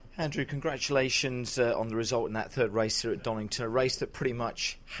Andrew, congratulations on the result in that third race here at Donington, a race that pretty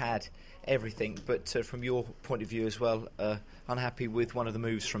much had everything, but from your point of view as well, unhappy with one of the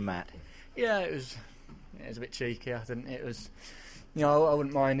moves from Matt. Yeah, it was a bit cheeky. I think it was, I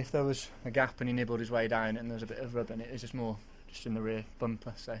wouldn't mind if there was a gap and he nibbled his way down and there was a bit of rub, and it was just in the rear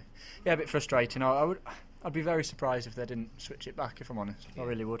bumper. So yeah, a bit frustrating. I'd be very surprised if they didn't switch it back, if I'm honest. Yeah. I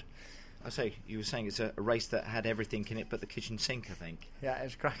really would. I say, you were saying it's a race that had everything in it but the kitchen sink, I think. Yeah, it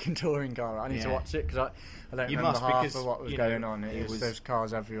was a cracking touring car. I need to watch it because I don't remember half of what was going on. It was those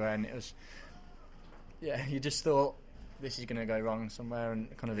cars everywhere, and it was, you just thought this is going to go wrong somewhere,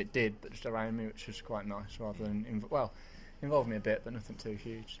 and kind of it did, but just around me, which was quite nice, rather than involved me a bit, but nothing too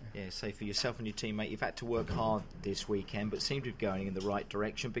huge. So. Yeah, so for yourself and your teammate, you've had to work hard this weekend, but seem to be going in the right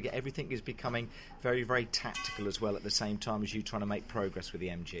direction. But everything is becoming very, very tactical as well at the same time as you trying to make progress with the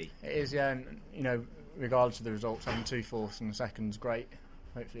MG. It is, yeah, and regardless of the results, having 2 fourths and a second's great.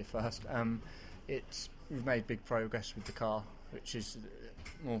 Hopefully a first. We've made big progress with the car, which is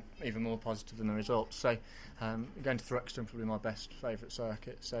even more positive than the results. So going to Thruxton, probably my best favourite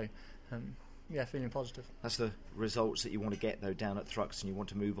circuit. So. Feeling positive. That's the results that you want to get, though, down at Thruxton. You want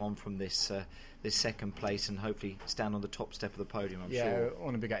to move on from this second place and hopefully stand on the top step of the podium, I'm sure. Yeah, I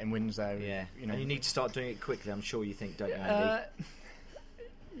want to be getting wins there. Yeah, and you need to start doing it quickly, I'm sure you think, don't you, Andy?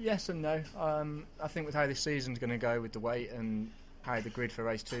 Yes and no. I think with how this season's going to go with the weight and how the grid for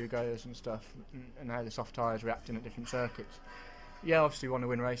race 2 goes and stuff, and how the soft tyres reacting at different circuits, obviously we want to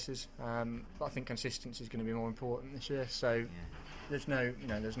win races, but I think consistency is going to be more important this year. So there's no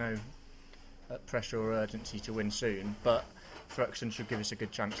pressure or urgency to win soon, but Thruxton should give us a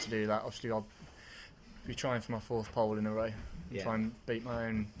good chance to do that. Obviously I'll be trying for my 4th pole in a row and try and beat my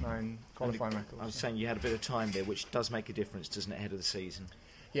own qualifying record. I was saying you had a bit of time there, which does make a difference, doesn't it, ahead of the season?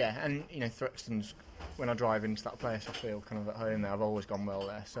 Yeah, and Thruxton's, when I drive into that place, I feel kind of at home there. I've always gone well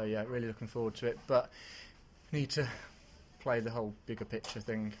there, so really looking forward to it, but need to play the whole bigger picture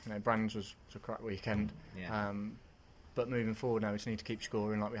thing. Brands was a crap weekend. But moving forward now, we just need to keep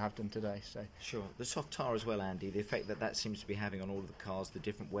scoring like we have done today. So sure. The soft tyre as well, Andy, the effect that seems to be having on all of the cars, the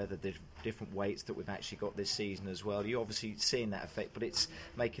different weather, the different weights that we've actually got this season as well. You're obviously seeing that effect, but it's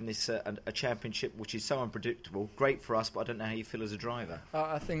making this a championship which is so unpredictable. Great for us, but I don't know how you feel as a driver.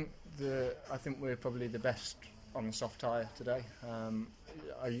 I think we're probably the best on the soft tyre today.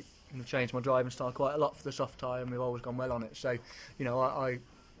 I've changed my driving style quite a lot for the soft tyre, and we've always gone well on it. So I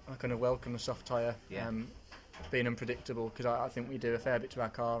kind of welcome the soft tyre. Being unpredictable, because I think we do a fair bit to our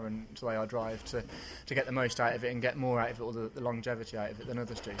car and to the way I drive to get the most out of it and get more out of it, or the longevity out of it than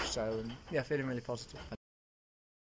others do. So feeling really positive.